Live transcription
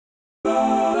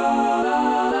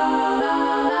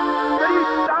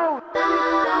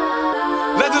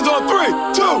Legends on 3,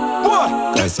 2,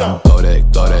 1. Cause I'm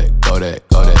GOATED, GOATED, GOATED,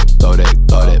 GOATED, GOATED,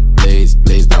 GOATED. Please,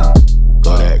 please don't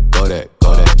GOATED, GOATED,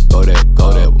 GOATED, GOATED,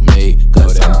 GOATED with me.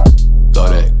 Cause I'm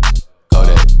GOATED,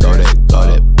 GOATED, GOATED,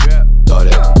 GOATED,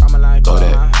 GOATED, GOATED,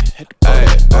 GOATED.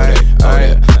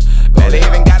 Barely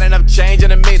even got enough change in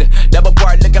the meter. Double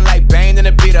part looking like Bane in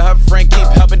the beater. Her friend keep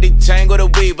helping detangle the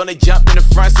weave. Only jumped in the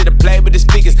front seat to play with the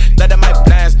speakers. Let my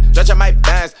plans, stretch on my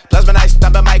bands. Plus when I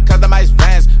stop at my customized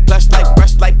vans. Plush like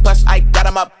brush like plus I got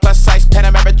 'em up. Plus size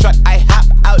Panamera truck. I hop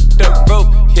out the roof.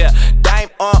 Yeah, dime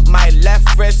on my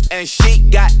left wrist and she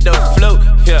got the flu.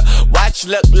 Yeah, watch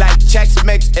look like Chex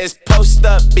Mix is post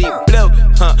up be blue.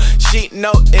 She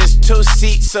know it's 2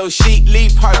 seats, so she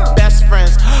leave her best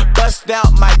friends. Bust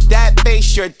out my dad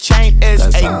face. Your chain is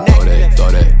cause a I'm necklace.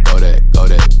 GOATED, GOATED,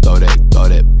 GOATED, GOATED,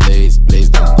 GOATED. Please, please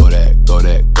don't GOATED,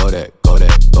 GOATED, GOATED,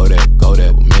 GOATED, GOATED,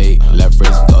 GOATED with me. Left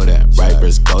wrist GOATED, right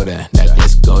wrist GOATED,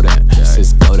 necklace GOATED,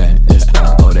 sis GOATED, this thing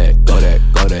GOATED, GOATED,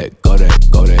 GOATED,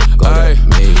 GOATED, GOATED, GOATED,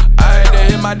 me. I had to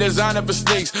hit my designer for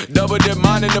sneaks. Double dip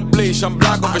mine in the bleach. I'm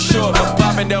blocking for sure. I'm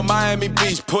popping down Miami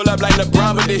Beach. Pull up like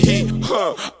LeBron with the heat.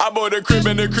 I bought a crib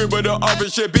in the crib with the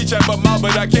office shit. Beach at my mouth,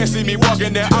 but I can't see me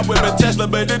walking there. I whip a Tesla,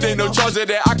 but it ain't no charge of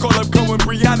that. I call up Cohen,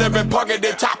 Brianna, been parking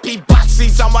their top P box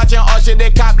seats. I'm watching Archer,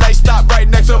 they cop like stop right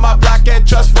next to my block and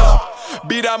trust fund.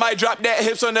 Beat, I might drop that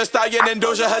hips on the stallion and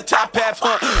Doja her top half,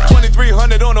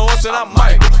 2300 on the horse and I'm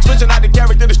Mike. Switching out the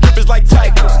character, the strippers like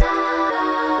Tigers.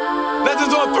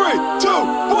 Legends on 3, 2,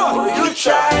 1. You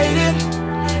tried it.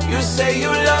 You say you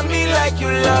love me like you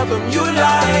love him. You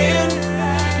lying.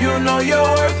 You know your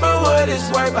worth for what it's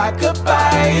worth. I could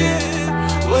buy it.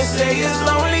 Would say it's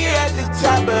lonely at the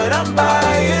top, but I'm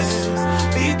biased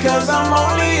because I'm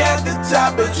only at the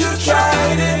top. But you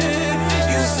tried it.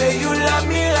 You say you love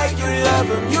me like you love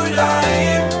him. You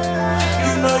lying.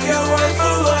 You know your worth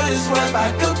for what it's worth. I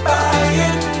could buy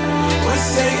it. Would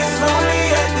say it's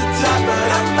lonely at the top, but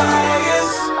I'm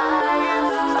biased.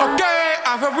 Okay, I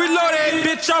have reloaded,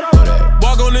 bitch. I'm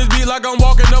walk on this beat like I'm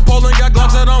walking the pole and got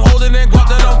glocks that I'm holding and guap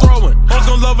that I'm throwing. Hoes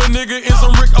gon' love a nigga in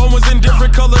some Rick Owens in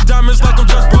different color diamonds like I'm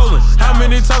just rolling. How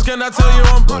many times can I tell you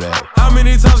I'm GOATED? How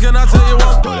many times can I tell you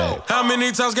I'm GOATED? How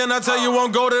many times can I tell you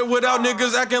I'm GOATED without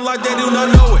niggas acting like they do not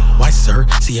know it? Why, sir?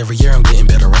 See, every year I'm getting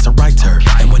better as a writer.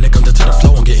 And when it comes to the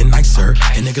flow, I'm getting nicer.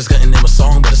 And niggas got name a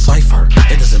song, but a cipher.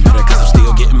 It doesn't matter, cause I'm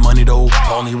still getting money though.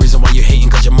 The only reason why you hating,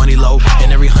 cause your money low.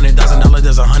 And every $100,000,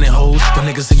 there's 100 hoes. When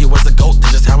niggas see you as the GOAT,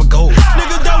 that's just how it goes.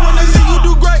 Niggas don't wanna see you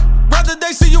do great. Rather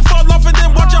they see you fall off and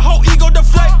then watch your whole ego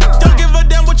deflate. Don't give a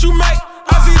damn what you make.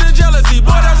 I see the jealousy,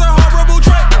 boy, that's a horrible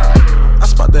trait. I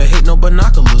spot the hate, no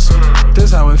binoculars.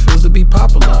 This how it feels to be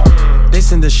popular. They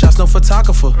send the shots, no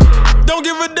photographer. Don't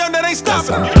give a damn, that ain't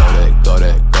stopping. GOATED,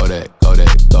 GOATED, GOATED,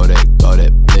 GOATED, GOATED,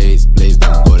 GOATED. Please, please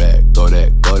don't GOATED,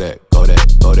 GOATED, GOATED,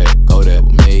 GOATED, GOATED, GOATED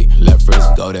with me. Left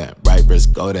wrist GOATED, right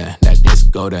wrist GOATED, necklace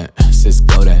GOATED, sis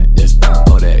GOATED, this thing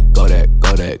GOATED, GOATED,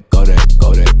 GOATED,